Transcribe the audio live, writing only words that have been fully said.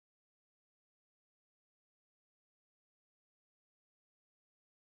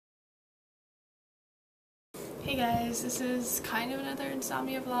Hey guys, this is kind of another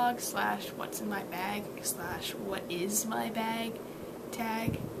insomnia vlog slash what's in my bag slash what is my bag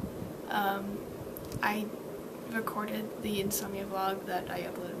tag. I recorded the insomnia vlog that I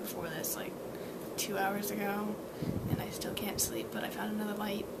uploaded before this like 2 hours ago and I still can't sleep, but I found another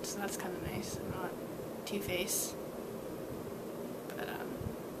light, so that's kind of nice. I'm not Two-Face. But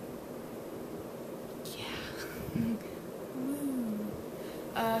yeah.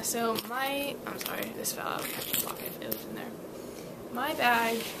 I'm sorry, this fell out of my pocket, it was in there. My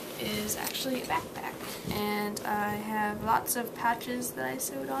bag is actually a backpack, and I have lots of patches that I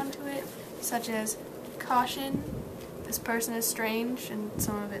sewed onto it, such as caution, this person is strange, and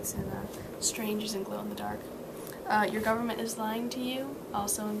some of it's in strange is in glow in the dark. Your government is lying to you,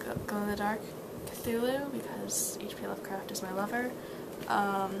 also in glow in the dark. Cthulhu, because H.P. Lovecraft is my lover.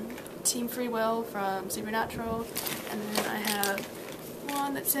 Team Free Will from Supernatural, and then I have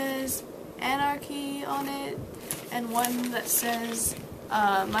one that says anarchy on it, and one that says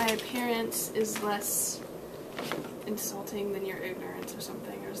my appearance is less insulting than your ignorance or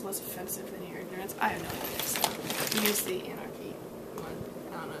something, or is less offensive than your ignorance. I have no idea, so here's the anarchy one.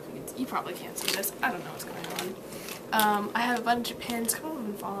 I don't know if you probably can't see this. I don't know what's going on. I have a bunch of pins, a couple of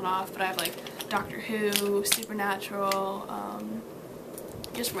them have fallen off, but I have like Doctor Who, Supernatural,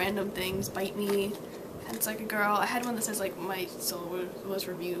 just random things, Bite Me, Pence Like a Girl. I had one that says like my soul was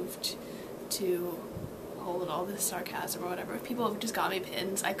removed to hold all this sarcasm or whatever. People have just got me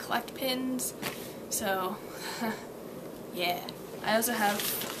pins. I collect pins, so yeah. I also have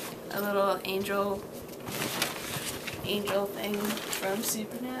a little angel thing from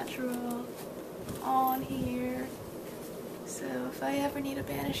Supernatural on here. So if I ever need to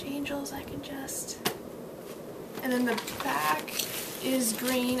banish angels, I can just... And then the back is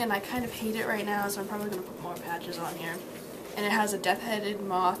green, and I kind of hate it right now, so I'm probably going to put more patches on here. And it has a death-headed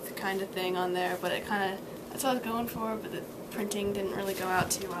moth kind of thing on there, but it kind of, that's what I was going for, but the printing didn't really go out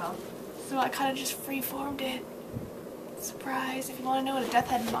too well. So I kind of just free-formed it. Surprise, if you want to know what a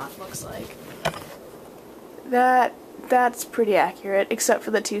death-headed moth looks like. That's pretty accurate, except for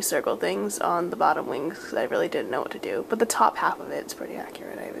the two circle things on the bottom wings, because I really didn't know what to do. But the top half of it's pretty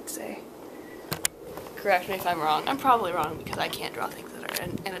accurate, I would say. Correct me if I'm wrong. I'm probably wrong because I can't draw things that are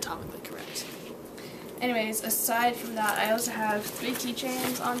anatomically correct. Anyways, aside from that, I also have 3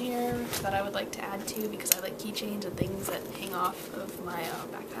 keychains on here that I would like to add to because I like keychains and things that hang off of my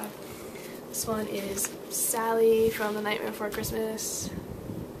backpack. This one is Sally from The Nightmare Before Christmas.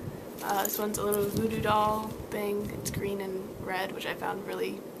 This one's a little voodoo doll thing. It's green and red, which I found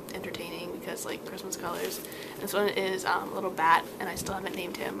really entertaining because like Christmas colors. And this one is a little bat, and I still haven't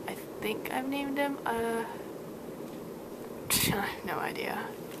named him. I think I've named him. I have no idea.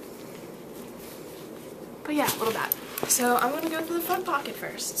 But yeah, little bat. So I'm gonna go through the front pocket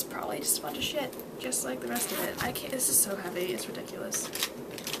first. It's probably just a bunch of shit, just like the rest of it. I can't. This is so heavy. It's ridiculous.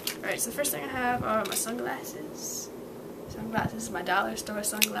 All right. So the first thing I have are my sunglasses. Sunglasses, my dollar store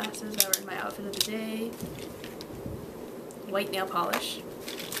sunglasses that were in my outfit of the day. White nail polish.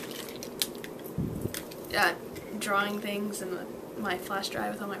 Drawing things in my flash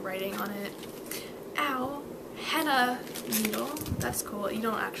drive with all my writing on it. Ow! Henna needle. That's cool. You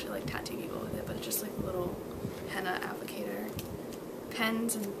don't actually like tattoo people with it, but it's just like a little henna applicator.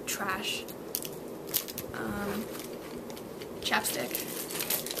 Pens and trash. Chapstick.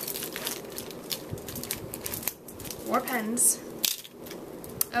 More pens.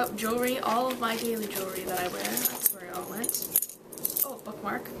 Oh, jewelry. All of my daily jewelry that I wear. That's where it all went. Oh,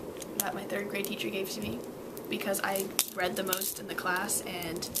 bookmark that my 3rd grade teacher gave to me because I read the most in the class,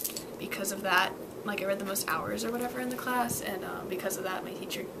 and because of that, like I read the most hours or whatever in the class, and because of that my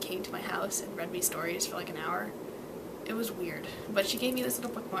teacher came to my house and read me stories for like an hour. It was weird, but she gave me this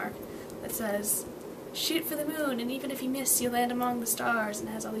little bookmark that says, "Shoot for the moon, and even if you miss, you land among the stars," and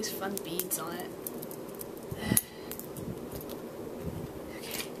it has all these fun beads on it.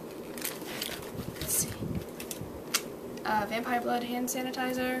 Vampire Blood hand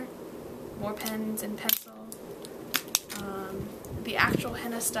sanitizer, more pens and pencil. The actual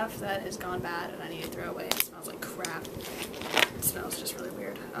henna stuff that has gone bad and I need to throw away. It smells like crap. It smells just really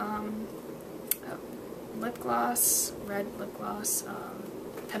weird. Lip gloss, red lip gloss,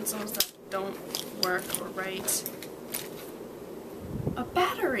 pencils that don't work or write. A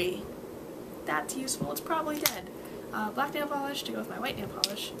battery! That's useful, it's probably dead. Black nail polish to go with my white nail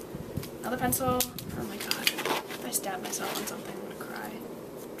polish. Another pencil. Oh my god. If I stab myself on something, I'm gonna cry.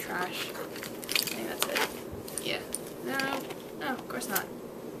 Trash. I think that's it. Yeah. No, of course not.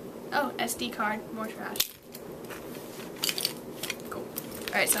 Oh, SD card. More trash. Cool.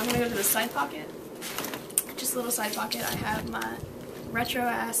 Alright, so I'm gonna go to the side pocket. Just a little side pocket. I have my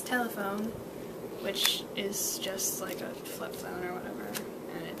retro-ass telephone which is just like a flip phone or whatever,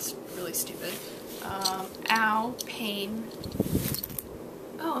 and it's really stupid. Ow, pain.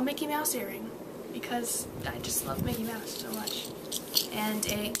 Oh, a Mickey Mouse earring, because I just love Mickey Mouse so much. And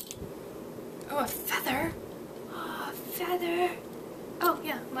a feather. Oh, a feather. Oh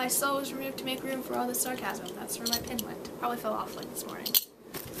yeah, my soul was removed to make room for all this sarcasm. That's where my pin went. Probably fell off like this morning.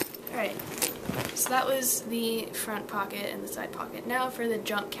 Alright, so that was the front pocket and the side pocket. Now for the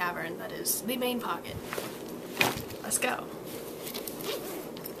junk cavern, that is the main pocket. Let's go.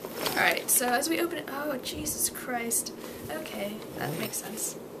 Alright, so as we open it, oh Jesus Christ. Okay, that makes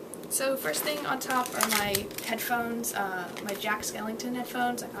sense. So first thing on top are my headphones, my Jack Skellington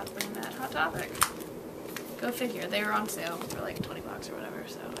headphones. I got them in that Hot Topic. Go figure, they were on sale for like 20 bucks or whatever,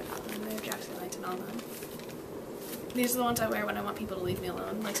 so I got them. They have Jack Skellington on them. These are the ones I wear when I want people to leave me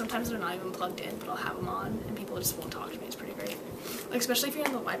alone. Like, sometimes they're not even plugged in, but I'll have them on, and people just won't talk to me. It's pretty great. Like, especially if you're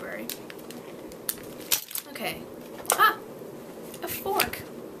in the library. Okay. Ah! A fork!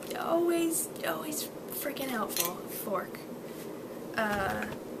 Always freaking helpful. Fork.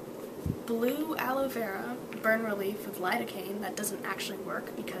 Blue aloe vera, burn relief with lidocaine. That doesn't actually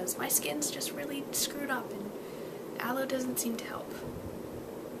work because my skin's just really screwed up, and aloe doesn't seem to help.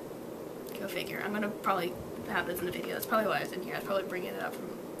 Go figure. I'm gonna probably have this in the video. That's probably why I was in here. I was probably bringing it up from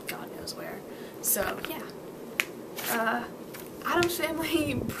God knows where. So, yeah. Addams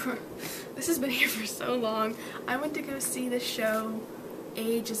Family, this has been here for so long. I went to go see this show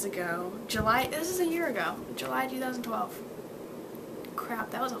ages ago. This is a year ago. July 2012.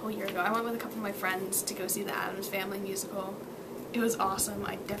 Crap, that was a whole year ago. I went with a couple of my friends to go see the Addams Family musical. It was awesome.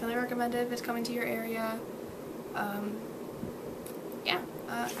 I definitely recommend it if it's coming to your area. Addams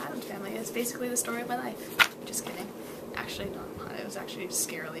Family is basically the story of my life. Just kidding. Actually, no, it was actually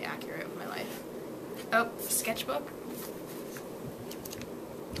scarily accurate with my life. Oh, sketchbook?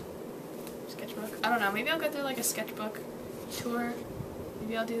 Sketchbook? I don't know, maybe I'll go through like a sketchbook tour.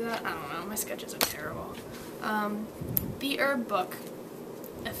 Maybe I'll do that. I don't know, my sketches are terrible. The Herb Book.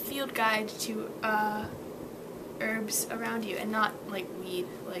 A field guide to, herbs around you, and not like weed,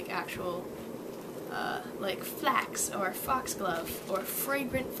 like actual like flax or foxglove or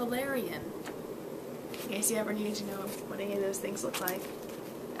fragrant valerian. In case you ever need to know what any of those things look like.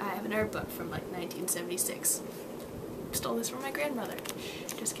 I have an herb book from like 1976. Stole this from my grandmother.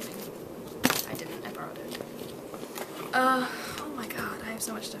 Just kidding. I didn't. I borrowed it. Oh my god, I have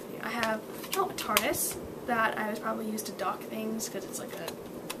so much stuff here. I have a TARDIS that I was probably used to dock things because it's like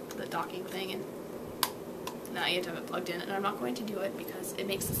the docking thing, and now you have to have it plugged in, and I'm not going to do it because it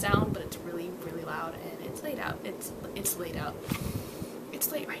makes the sound, but it's really, really loud, and it's laid out. It's laid out.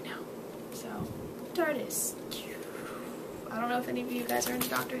 It's late right now. So, TARDIS. I don't know if any of you guys are into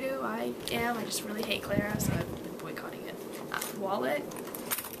Doctor Who. I am. I just really hate Clara, so I've been boycotting it. Wallet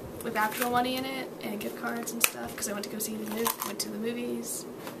with actual money in it, and gift cards and stuff, because I went to go see went to the movies.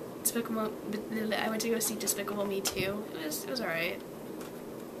 I went to go see Despicable Me 2. It was alright.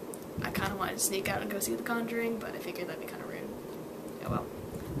 I kind of wanted to sneak out and go see The Conjuring, but I figured that'd be kind of rude. Oh well.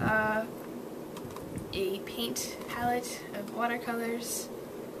 A paint palette of watercolors.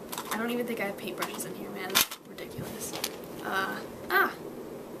 I don't even think I have paintbrushes in here, man. That's ridiculous.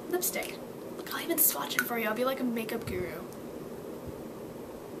 Lipstick. Look, I'll even swatch it for you. I'll be like a makeup guru.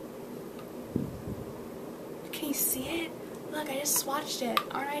 Can you see it? Look, I just swatched it.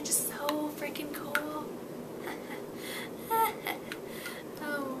 Aren't I just so freaking cool?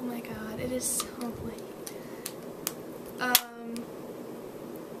 Oh my god, it is so late.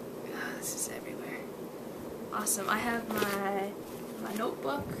 This is everywhere. Awesome. I have my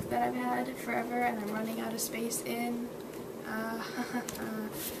notebook that I've had forever and I'm running out of space in.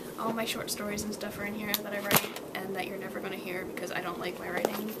 All my short stories and stuff are in here that I write and that you're never going to hear because I don't like my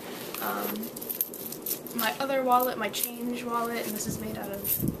writing. My other wallet, my change wallet, and this is made out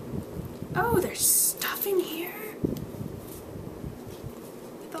of... Oh, there's stuff in here?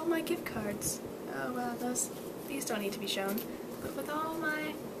 With all my gift cards. Oh wow, these don't need to be shown. But with all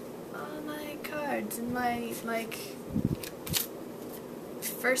my cards and my, like,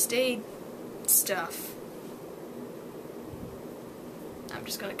 first aid stuff. I'm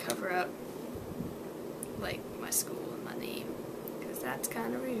just gonna cover up, like, my school and my name, because that's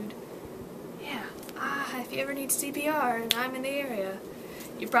kind of rude. Yeah. If you ever need CPR and I'm in the area,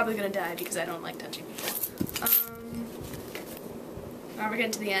 you're probably gonna die because I don't like touching people. Now we're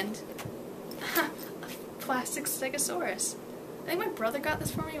getting to the end. A plastic Stegosaurus. I think my brother got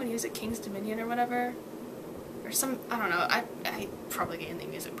this for me when he was at King's Dominion or whatever. Or some, I don't know, I probably getting the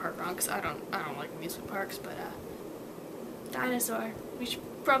amusement park wrong because I don't like amusement parks, but, dinosaur. We should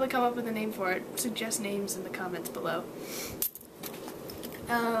probably come up with a name for it. Suggest names in the comments below.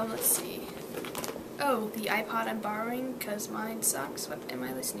 Let's see. Oh, the iPod I'm borrowing because mine sucks. What am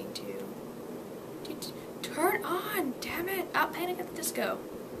I listening to? Turn on! Damn it! Out Panic at the Disco.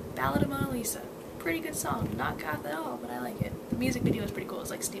 Ballad of Mona Lisa. Pretty good song. Not goth at all, but I like it. The music video is pretty cool.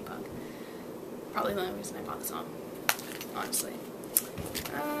 It's like steampunk. Probably the only reason I bought the song. Honestly.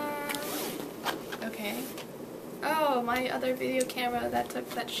 Okay. Oh, my other video camera that took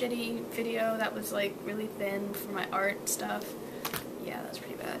that shitty video that was like really thin for my art stuff. Yeah, that's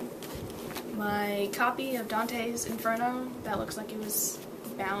pretty bad. My copy of Dante's Inferno that looks like it was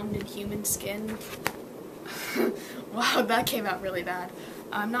bound in human skin. Wow, that came out really bad.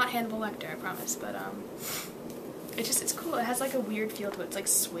 I'm not Hannibal Lecter, I promise, but it's cool. It has like a weird feel to it. It's like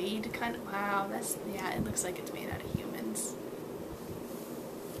suede kind of. Wow, yeah, it looks like it's made out of humans.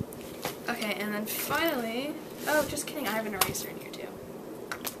 Okay, and then finally, oh, just kidding, I have an eraser in here too.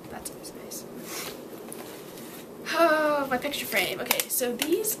 That's always nice. Oh, my picture frame. Okay, so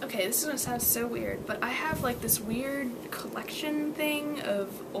this is gonna sound so weird, but I have like this weird collection thing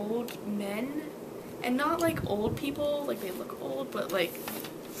of old men, and not like old people, like they look old, but like,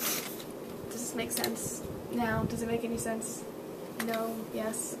 does this make sense now? Does it make any sense? No?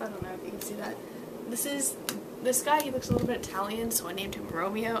 Yes? I don't know if you can see that. This guy, he looks a little bit Italian, so I named him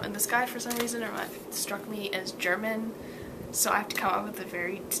Romeo, and this guy for some reason struck me as German, so I have to come up with a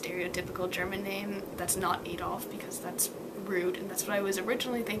very stereotypical German name that's not Adolf, because that's rude, and that's what I was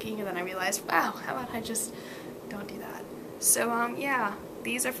originally thinking, and then I realized, wow, how about I just don't do that. So, yeah,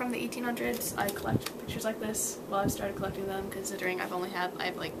 these are from the 1800s. I collect pictures like this. Well, I've started collecting them, considering I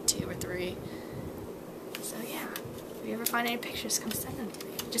have like 2 or 3. So, yeah, if you ever find any pictures, come send them to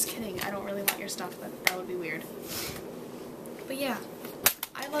me. Just kidding, I don't really want your stuff, that would be weird. But yeah,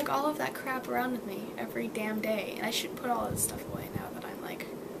 I lug all of that crap around with me every damn day, and I should put all this stuff away now that I'm like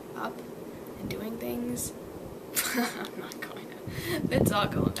up and doing things. I'm not going to. It's all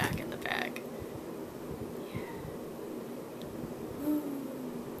going back in the bag. Yeah.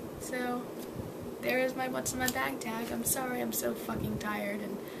 So, there is my what's in my bag tag. I'm sorry I'm so fucking tired,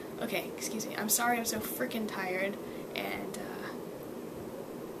 and okay, excuse me, I'm sorry I'm so freaking tired, and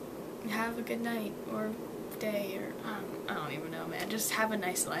have a good night, or day, or I don't even know, man. Just have a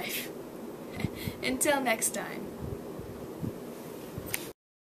nice life. Until next time.